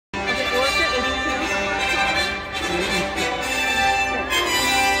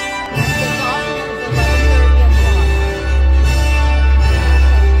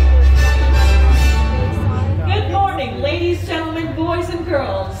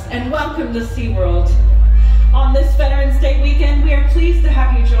and welcome to Seaworld. On this Veterans Day weekend, we are pleased to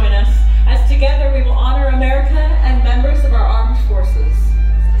have you join us, as together we will honor America and members of our armed forces.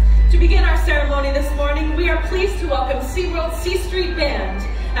 To begin our ceremony this morning, we are pleased to welcome Seaworld C Street Band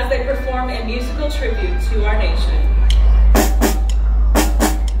as they perform a musical tribute to our nation.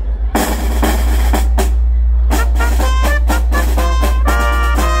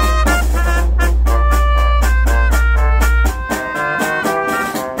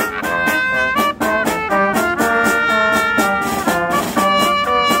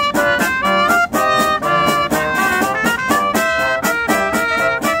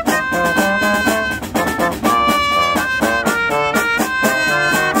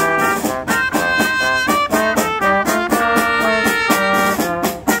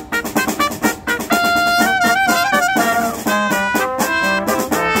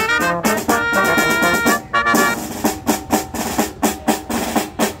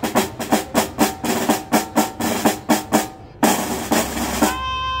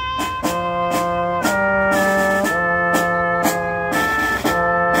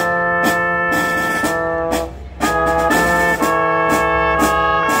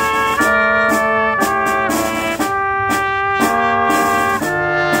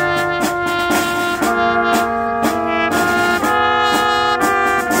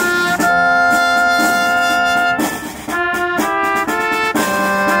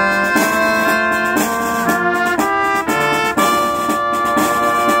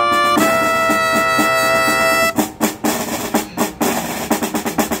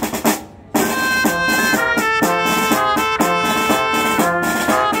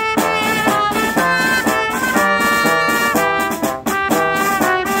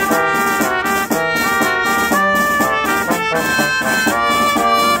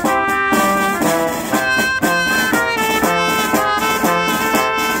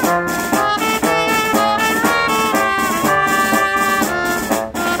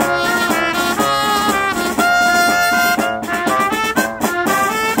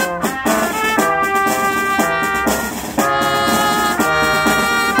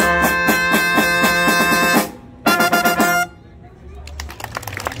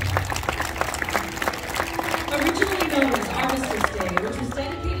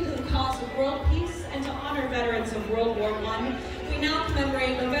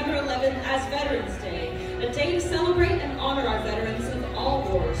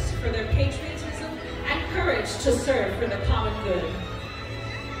 To serve for the common good.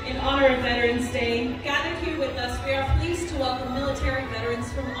 In honor of Veterans Day, gathered here with us, we are pleased to welcome military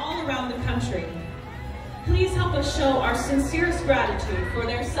veterans from all around the country. Please help us show our sincerest gratitude for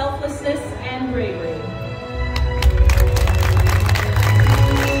their selflessness and bravery.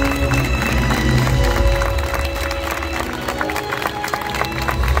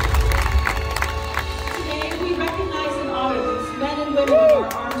 Today, we recognize and honor these men and women of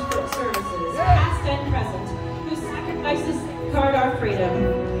our armed services, past and present, guard our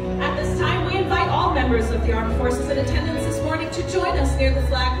freedom. At this time, we invite all members of the armed forces in attendance this morning to join us near the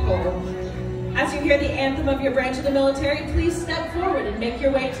flagpole. As you hear the anthem of your branch of the military, please step forward and make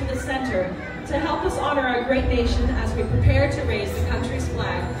your way to the center to help us honor our great nation as we prepare to raise the country's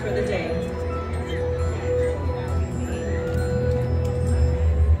flag for the day.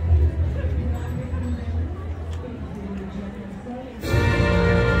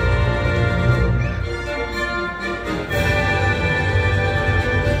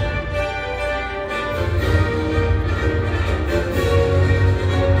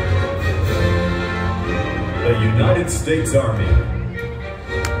 United States Army.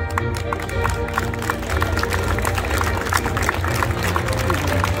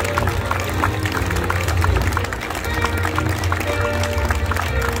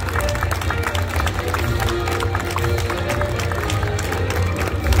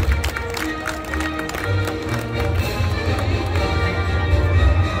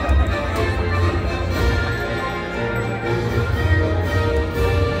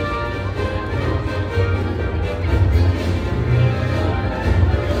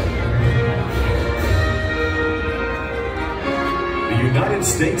 United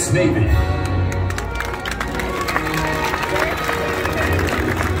States Navy.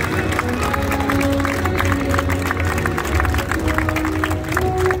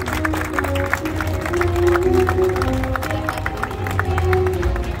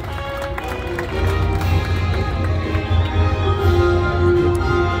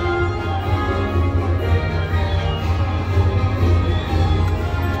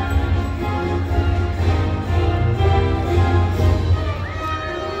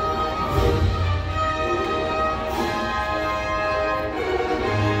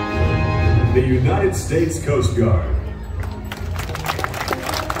 The United States Coast Guard.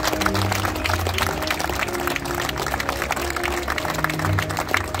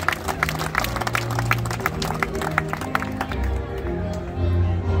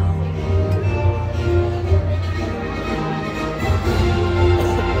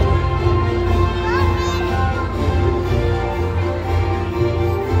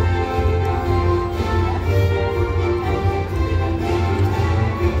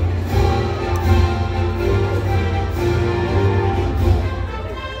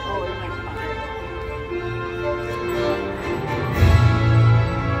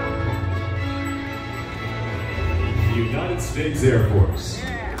 United States Air Force.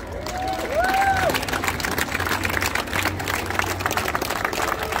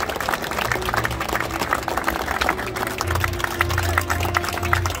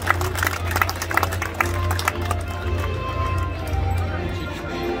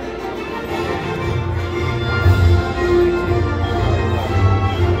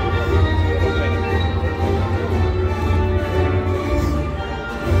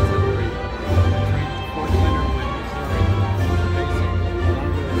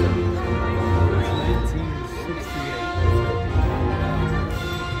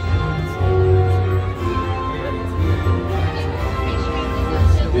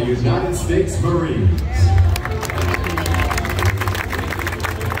 United States Marines.